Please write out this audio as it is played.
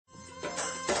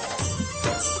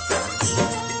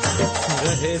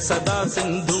रहे सदा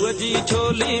सिंधुअ जी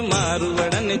छोली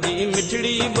मारवड़न जी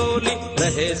मिठड़ी बोली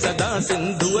रहे सदा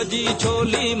सिंधुअ जी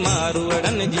छोली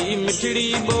मारवड़न जी मिठड़ी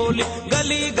बोली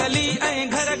गली गली ऐं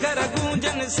घर घर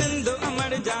गूंजन सिंध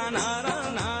अमर जा नारा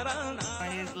नारा My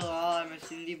name is Bilal. I'm a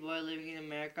Sindhi boy living in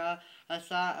America.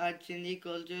 असां अॼु सिंधी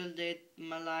कल्चरल डे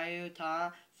मल्हायूं था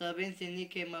सभिनी सिंधी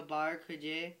खे मुबारक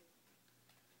हुजे.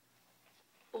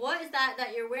 What is that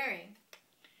you're wearing?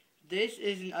 This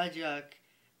is an ajrak.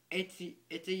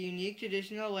 It's a unique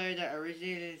traditional wear that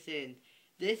originated in Sindh.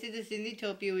 This is the Sindhi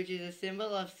Topi, which is a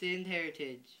symbol of Sindh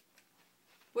heritage.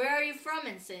 Where are you from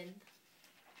in Sindh?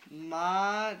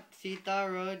 Ma Sita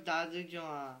Road Dazu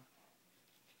Joha.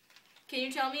 Can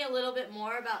you tell me a little bit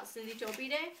more about Sindhi Topi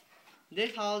Day?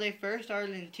 This holiday first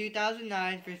started in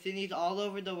 2009 for Sindhis all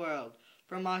over the world,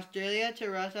 from Australia to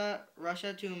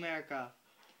Russia to America.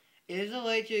 It is a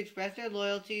way to express their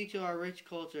loyalty to our rich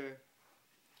culture.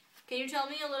 Can you tell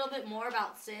me a little bit more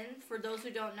about Sindh for those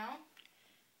who don't know?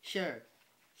 Sure.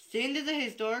 Sindh is a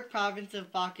historic province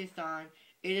of Pakistan.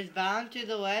 It is bound to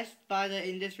the west by the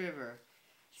Indus River.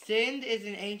 Sindh is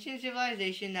an ancient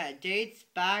civilization that dates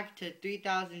back to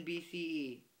 3000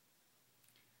 BCE.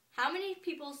 How many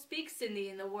people speak Sindhi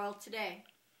in the world today?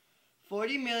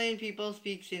 40 million people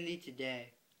speak Sindhi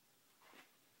today.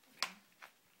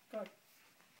 Good.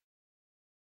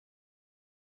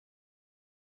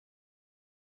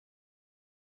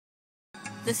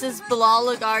 This is Bilal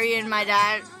Lagari and my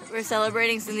dad. We're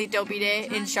celebrating Sindhi Topi Day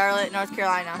in Charlotte, North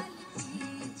Carolina.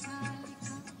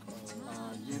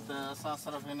 असां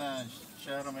सिर्फ़ु हिन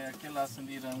शहर में अकेला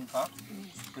सिंधी रहूं था.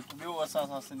 हिकु ॿियो असां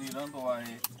सां सिंधी रहंदो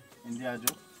आहे इंडिया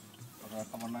जो, पर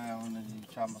ख़बर न आहे हुनजी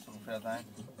छा मसरूफ़ियत आहे.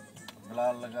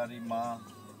 बिलाल लगारी मां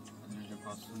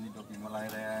जेको सिंधी टोपी मल्हाए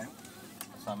रहिया आहियूं.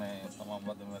 असां में तमामु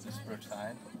वधि में वधि स्पिरिट्स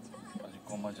आहिनि पंहिंजी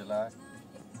क़ौम जे लाइ,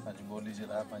 पंहिंजी ॿोली जे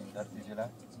लाइ, पंहिंजी धरती जे लाइ.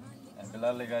 ऐं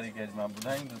बिलाल लगारी खे अॼु मां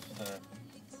ॿुधाईंदुसि त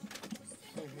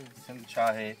सिंध छा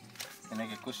आहे.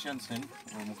 हिनखे क्वेश्चन्स आहिनि,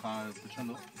 उहो मूंखां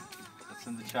पुछंदो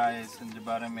सिंध छा आहे, सिंध जे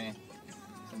बारे में,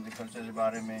 सिंधी कल्चर जे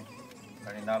बारे में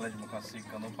घणी नॉलेज मूंखां सीख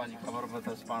कंदो. पंहिंजी ख़बर बि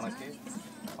अथसि पाण खे,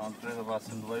 ऐं 3 दफ़ा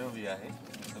सिंध वियो बि आहे,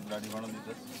 सिंध ॾाढी वणंदी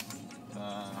अथसि.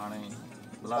 हाणे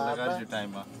बिलाल लगारी जो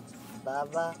टाइम आहे.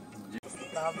 बाबा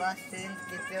सिंध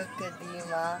किथे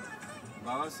क़दीम आहे.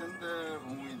 बाबा सिंध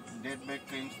हूअं डेट बैक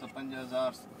कयूंसि त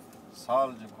 5000 साल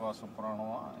जेको आहे सो पुराणो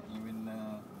आहे. इवन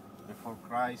बिफोर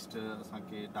क्राइस्ट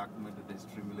असांखे डॉक्यूमेंटेड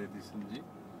हिस्ट्री मिले थी सिंध जी.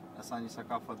 असांजी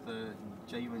सकाफ़त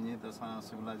चई वञे त असां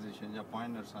सिविलाइज़ेशन जा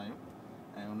पॉइनर्स आहियूं.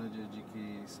 ऐं उनजो जेकी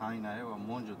साइन आहे उहा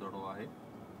मोहन जो दड़ो आहे,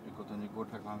 जेको तुंहिंजे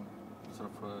ॻोठ खां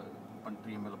सिर्फ़ु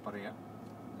 35 मील परे आहे.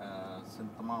 सिंध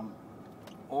तमामु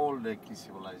ओल्ड हिकिड़ी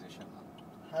सिविलाइज़ेशन आहे.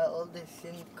 How old is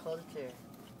Sindh culture?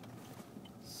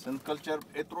 Sindh culture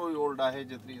एतिरो ई ओल्ड आहे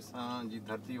जेतिरी असांजी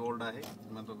धरती ओल्ड आहे.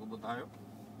 मां तोखे ॿुधायो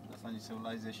असांजी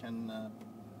सिविलाइज़ेशन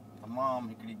तमामु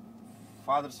हिकिड़ी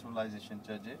फादर सिविलाइज़ेशन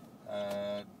चइजे.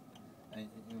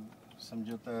 ऐं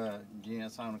सम्झो त जीअं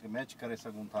असां हुनखे मैच करे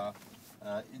सघूं था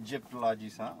इजिप्टोलॉजी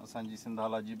सां, असांजी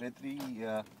सिंधालॉजी बि एतिरी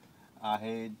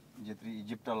आहे जेतिरी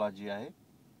इजिप्टोलॉजी आहे.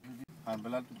 हा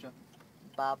बिलाल तूं चओ.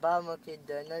 बाबा मूंखे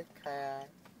डोनट खाराए.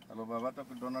 हलो बाबा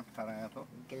तोखे डोनट खारायां थो.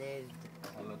 Glazed.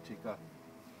 हलो ठीकु आहे.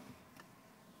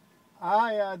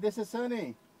 Hi, this is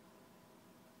Sunny.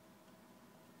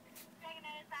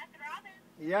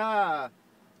 Yeah,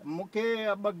 मूंखे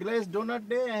ॿ ग्लेस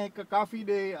डोनट ॾे ऐं हिकु कॉफ़ी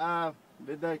ॾे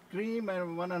विद क्रीम ऐं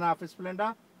 1.5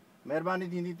 स्प्लेंडा. महिरबानी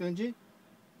थींदी तुंहिंजी.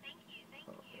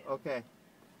 Okay.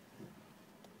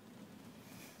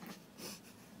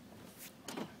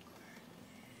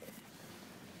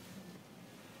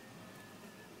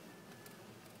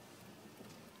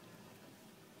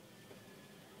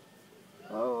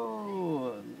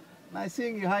 Oh, nice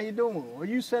seeing you. How you doing? Are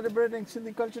you celebrating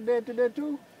Sindhi Culture Day today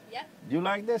too? Yep. Do you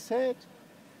like this hat?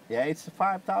 Yeah, it's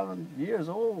 5,000 years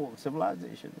old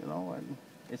civilization, you know, and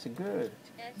it's good.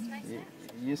 Yeah, it's nice.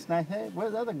 It's nice hat.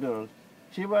 Where's the other girl?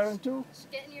 She wearing too? She's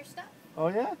getting your stuff. Oh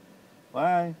yeah?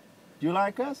 Why? Do you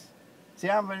like us? See,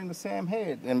 I'm wearing the same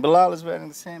hat, and Bilal is wearing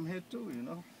the same hat too, you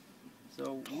know.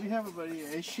 So we have a very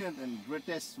ancient and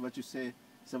greatest, what you say,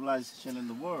 civilization in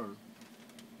the world.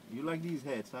 You like these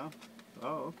hats, huh?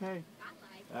 Oh, okay.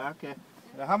 I like. Okay.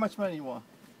 How much money you want?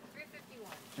 $3.51.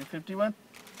 351?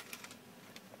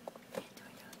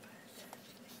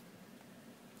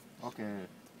 Okay.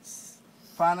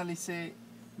 Finally say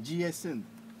G.A. Sindh.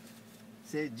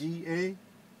 Say G.A.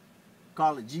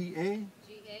 Call it G.A.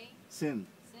 G.A. Sindh.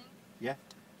 Sindh. Yeah?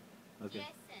 Okay.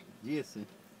 Sindh. G.A. Sindh.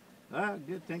 Ah,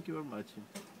 good. Thank you very much.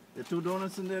 The 2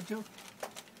 donuts in there too?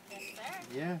 Yes,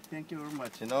 sir. Yeah, thank you very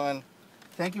much. You know, and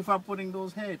thank you for putting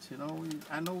those hats. You know,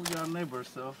 I know we are neighbors,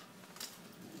 so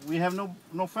we have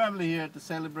no family here to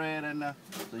celebrate, and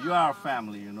so you are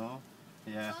family, you know.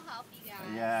 Yeah. We'll help you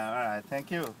guys. Yeah. All right.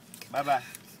 Thank you. Bye bye.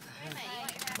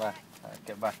 Bye.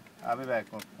 Okay. Bye. I'll be back.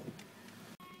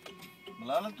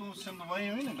 Malala तू सिंध वई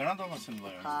हुई न घणा दफ़ा सिंध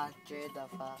वई हाँ 3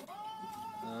 दफ़ा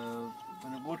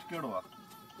तुंहिंजो ॻोठु कहिड़ो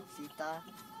आहे सीता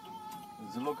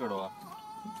ज़िलो कहिड़ो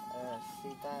आहे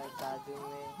सीता दादू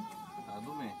में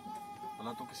दादू में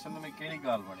भला तोखे सिंध में कहिड़ी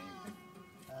ॻाल्हि वणी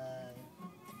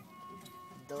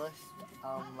दोस्त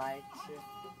और माइट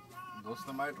दोस्त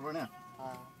माइट वणिया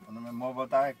हाँ हुनमें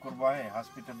मोहबत आहे कुर्ब आहे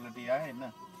हॉस्पिटेलिटी आहे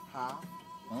न हाँ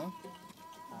हूं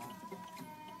हाँ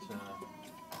अच्छा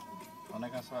हुन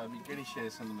खां सवाइ ॿी कहिड़ी शइ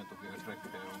सिंध में तोखे अट्रैक्ट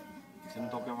कयो सिंध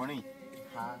तोखे वणी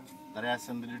हाँ दरिया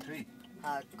सिंध ॾिठी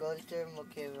हाँ कल्चर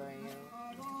मूंखे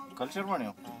वणियो कल्चर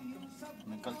वणियो हाँ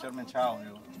हुन कल्चर में छा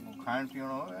हुयो खाइण पीअण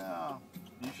हो या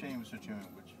ॿियूं शयूं सुठियूं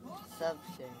हुयूं कुझु सब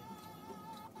शयूं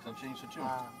सभु शयूं सुठियूं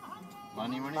हाँ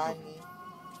मानी वणी मानी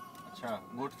अच्छा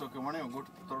ॻोठु तोखे वणियो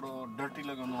ॻोठु त थोरो डर्टी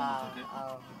लॻंदो हाँ हूंदो तोखे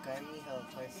और गर्मी हो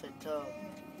पर सुठो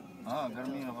हा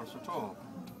गर्मी में पर सुठो हो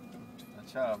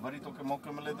अच्छा वरी तोखे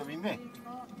मौक़ो मिले त वेंदे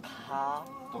हाँ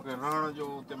तोखे रहण जो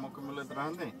उते मौक़ो मिले त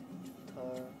रहंदे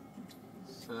थोरो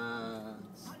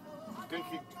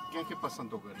कंहिंखे पसंदि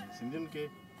थो करे सिंधियुनि खे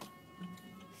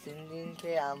सिंधियुनि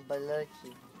खे आम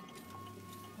बलोची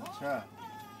अच्छा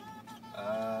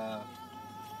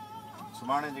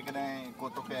सुभाणे जेकॾहिं को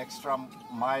तोखे एक्स्ट्रा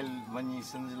माइल वञी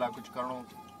सिंध जे लाइ कुझु करिणो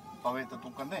पवे त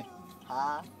तूं कंदे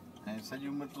हाँ ऐं सॼी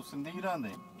उमिरि तूं सिंधी ई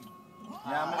रहंदे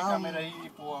या अमेरिका में रही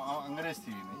पोइ अंग्रेज़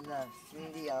थी वेंदे न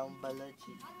सिंधी आम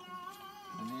बलोची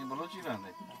सिंधी बलोची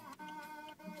रहंदे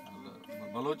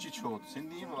बलोची छो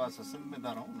सिंधी असां सिंध में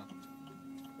था रहूं न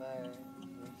पर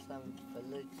सब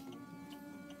बलोची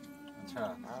अच्छा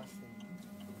आम सिंधी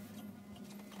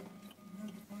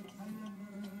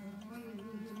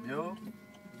ॿियो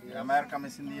अमेरिका में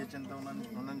सिंधी अचनि त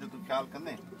उन्हनि जो तूं ख़्यालु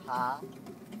कंदे हाँ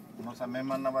हुन सां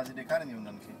महिमान नवाज़ी ॾेखारींदी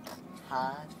उन्हनि खे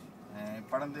हाँ ऐं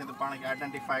पढ़ंदे त पाण खे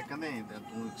आइडेंटिफाई कंदे त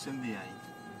तूं सिंधी आहीं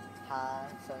हाँ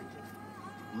समझो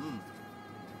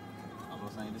हलो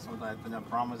साईं ॾिसूं था तुंहिंजा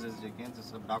प्रोमिसिस जेके आहिनि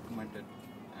सभु डॉक्यूमेंटेड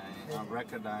ऐं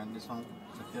रेकॉर्ड आहिनि ॾिसूं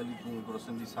त ख़्याली तूं हिकिड़ो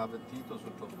सिंधी साबित थी थो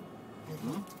सुठो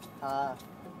हाँ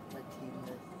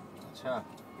थींदो अच्छा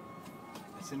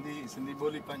सिंधी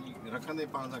ॿोली पंहिंजी रखंदे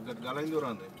पाण सां गॾु ॻाल्हाईंदो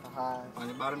रहंदे हाँ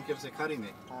पंहिंजे ॿारनि खे बि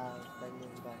सेखारींदे हाँ पंहिंजे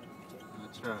ॿारनि खे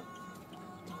अच्छा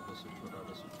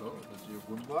ॾाढो सुठो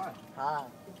गुड बॉय हाँ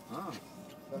हा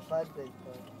सफ़ा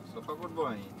देखो सफ़ा गुड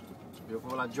बॉय आहीं ॿियो को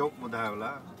भला जोक ॿुधाए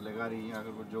भला लेगारी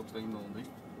अगरि को जोक त ईंदो हूंदी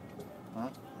हा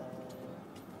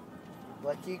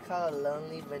What do you call a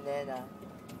lonely banana?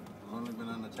 lonely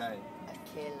banana चाहे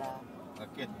Akela.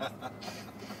 अकेला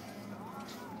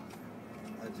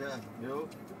अच्छा ॿियो